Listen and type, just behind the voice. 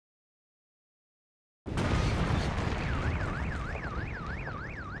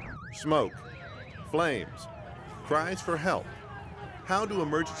Smoke, flames, cries for help. How do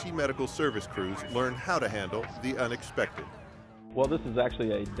emergency medical service crews learn how to handle the unexpected? Well, this is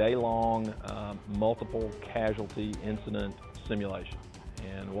actually a day-long multiple casualty incident simulation.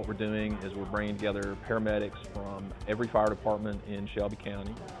 And what we're doing is we're bringing together paramedics from every fire department in Shelby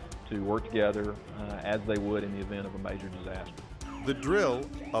County to work together as they would in the event of a major disaster. The drill,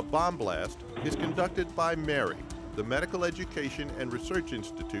 a bomb blast, is conducted by MERI, the Medical Education and Research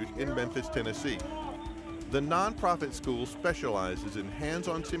Institute in Memphis, Tennessee. The nonprofit school specializes in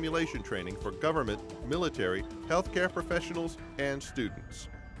hands-on simulation training for government, military, healthcare professionals, and students.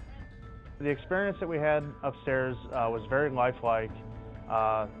 The experience that we had upstairs was very lifelike,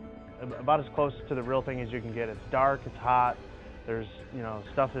 about as close to the real thing as you can get. It's dark, it's hot, there's,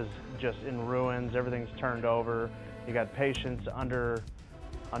 stuff is just in ruins, everything's turned over. You got patients under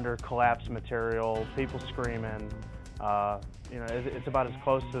collapsed material, people screaming. It's about as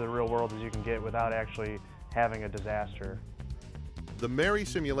close to the real world as you can get without actually having a disaster. The MERI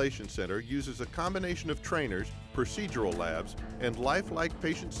Simulation Center uses a combination of trainers, procedural labs, and lifelike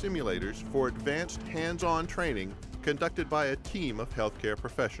patient simulators for advanced hands-on training conducted by a team of healthcare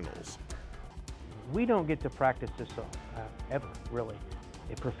professionals. We don't get to practice this ever, really.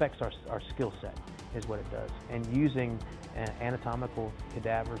 It perfects our skill set, is what it does. And using anatomical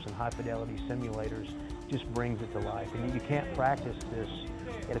cadavers and high-fidelity simulators just brings it to life. And you can't practice this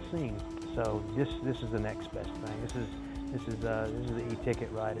at a scene. So this is the next best thing. This is the e-ticket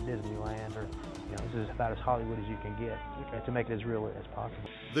ride at Disneyland, or this is about as Hollywood as you can get to make it as real as possible.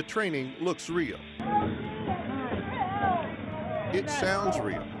 The training looks real. It sounds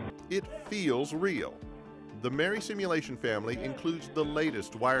real. It feels real. The MERI Simulation family includes the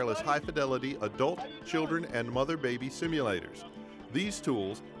latest wireless high-fidelity adult, children, and mother-baby simulators. These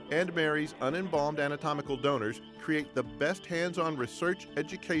tools and MERI's unembalmed anatomical donors create the best hands-on research,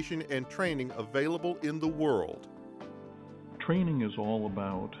 education, and training available in the world. Training is all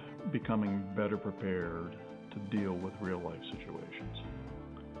about becoming better prepared to deal with real-life situations.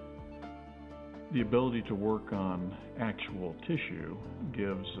 The ability to work on actual tissue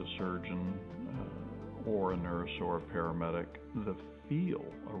gives a surgeon or a nurse or a paramedic the feel,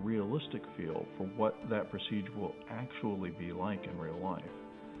 a realistic feel for what that procedure will actually be like in real life.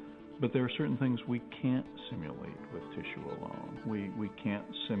 But there are certain things we can't simulate with tissue alone. We can't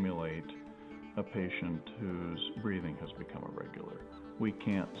simulate a patient whose breathing has become irregular. We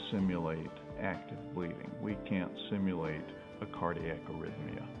can't simulate active bleeding. We can't simulate a cardiac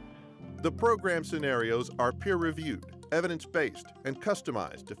arrhythmia. The program scenarios are peer-reviewed, evidence-based, and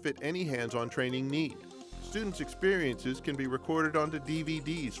customized to fit any hands-on training need. Students' experiences can be recorded onto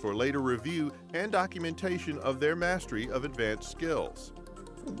DVDs for later review and documentation of their mastery of advanced skills.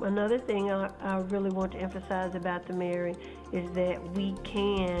 Another thing I really want to emphasize about the MERI is that we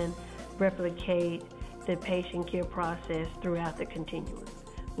can replicate the patient care process throughout the continuum.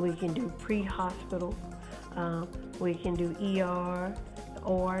 We can do pre-hospital, we can do ER,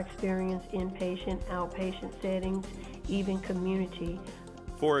 OR experience, inpatient, outpatient settings, even community.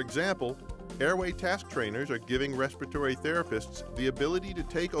 For example, airway task trainers are giving respiratory therapists the ability to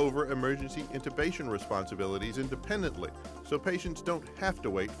take over emergency intubation responsibilities independently, so patients don't have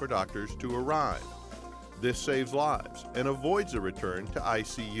to wait for doctors to arrive. This saves lives and avoids a return to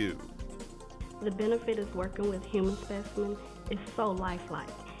ICU. The benefit is working with human specimens is so lifelike.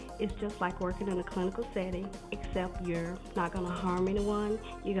 It's just like working in a clinical setting, except you're not going to harm anyone.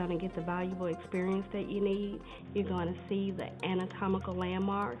 You're going to get the valuable experience that you need. You're going to see the anatomical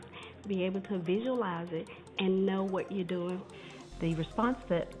landmarks, be able to visualize it, and know what you're doing. The response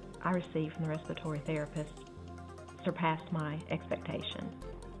that I received from the respiratory therapist surpassed my expectation.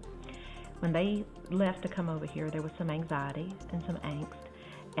 When they left to come over here, there was some anxiety and some angst,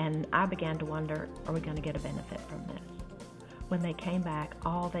 and I began to wonder, are we going to get a benefit from this? When they came back,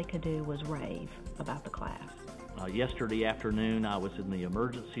 all they could do was rave about the class. Yesterday afternoon, I was in the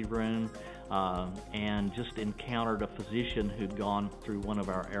emergency room and just encountered a physician who'd gone through one of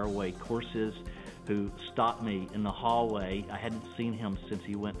our airway courses who stopped me in the hallway. I hadn't seen him since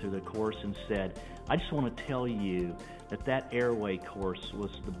he went through the course and said, I just want to tell you that airway course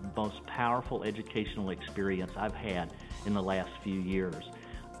was the most powerful educational experience I've had in the last few years.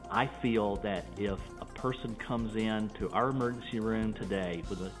 I feel that if a person comes in to our emergency room today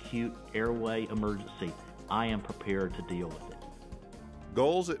with an acute airway emergency, I am prepared to deal with it.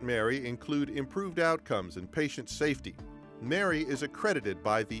 Goals at MERI include improved outcomes and patient safety. MERI is accredited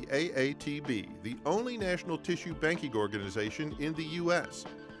by the AATB, the only national tissue banking organization in the U.S.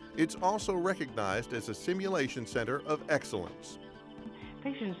 It's also recognized as a simulation center of excellence.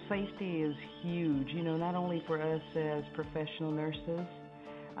 Patient safety is huge, not only for us as professional nurses,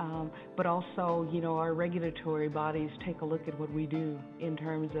 but also, our regulatory bodies take a look at what we do in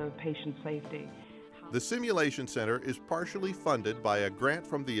terms of patient safety. The Simulation Center is partially funded by a grant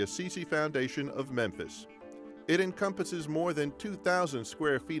from the Assisi Foundation of Memphis. It encompasses more than 2,000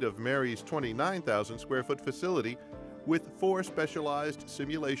 square feet of MERI's 29,000 square foot facility, with 4 specialized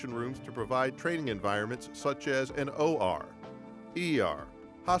simulation rooms to provide training environments such as an OR, ER,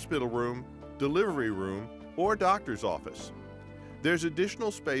 hospital room, delivery room, or doctor's office. There's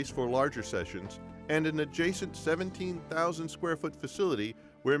additional space for larger sessions and an adjacent 17,000 square foot facility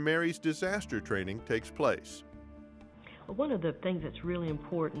where MERI's disaster training takes place. One of the things that's really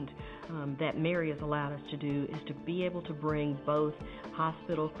important that MERI has allowed us to do is to be able to bring both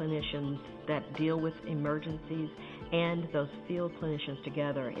hospital clinicians that deal with emergencies and those field clinicians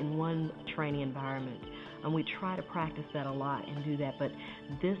together in one training environment. And we try to practice that a lot and do that, but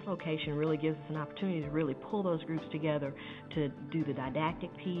this location really gives us an opportunity to really pull those groups together to do the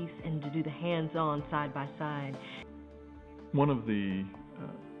didactic piece and to do the hands-on side by side. One of the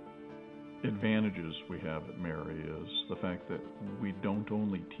advantages we have at MERI is the fact that we don't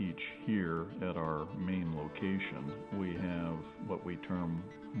only teach here at our main location. We have what we term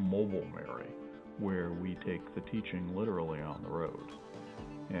mobile MERI, where we take the teaching literally on the road.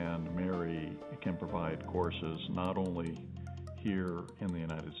 And MERI can provide courses not only here in the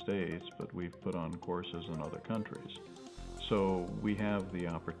United States, but we've put on courses in other countries. So we have the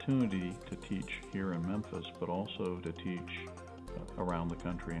opportunity to teach here in Memphis, but also to teach around the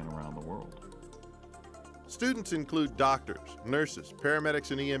country and around the world. Students include doctors, nurses,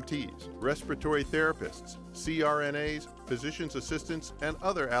 paramedics and EMTs, respiratory therapists, CRNAs, physician's assistants, and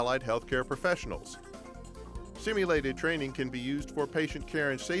other allied healthcare professionals. Simulated training can be used for patient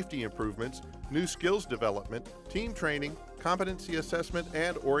care and safety improvements, new skills development, team training, competency assessment,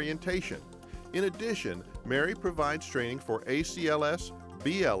 and orientation. In addition, MERI provides training for ACLS,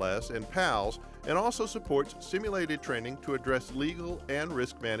 BLS, and PALS, and also supports simulated training to address legal and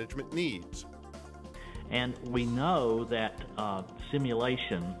risk management needs. And we know that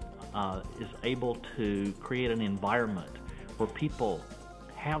simulation is able to create an environment where people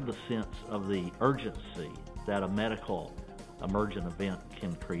have the sense of the urgency that a medical emergent event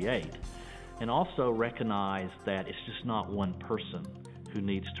can create, and also recognize that it's just not one person who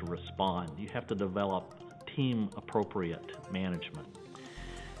needs to respond. You have to develop team-appropriate management.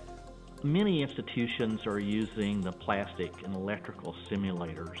 Many institutions are using the plastic and electrical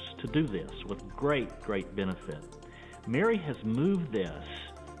simulators to do this with great benefit. MERI has moved this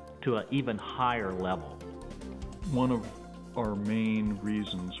to an even higher level. One of our main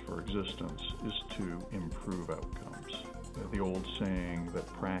reasons for existence is to improve outcomes. The old saying that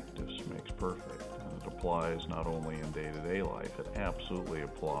practice makes perfect, and it applies not only in day-to-day life, it absolutely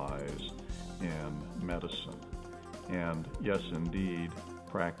applies in medicine. And yes, indeed,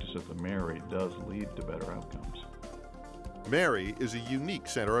 practice at the MERI does lead to better outcomes. MERI is a unique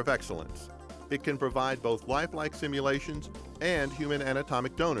center of excellence. It can provide both lifelike simulations and human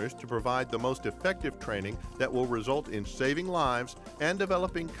anatomic donors to provide the most effective training that will result in saving lives and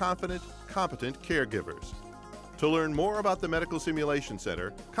developing confident, competent caregivers. To learn more about the Medical Simulation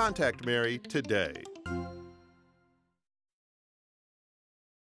Center, contact MERI today.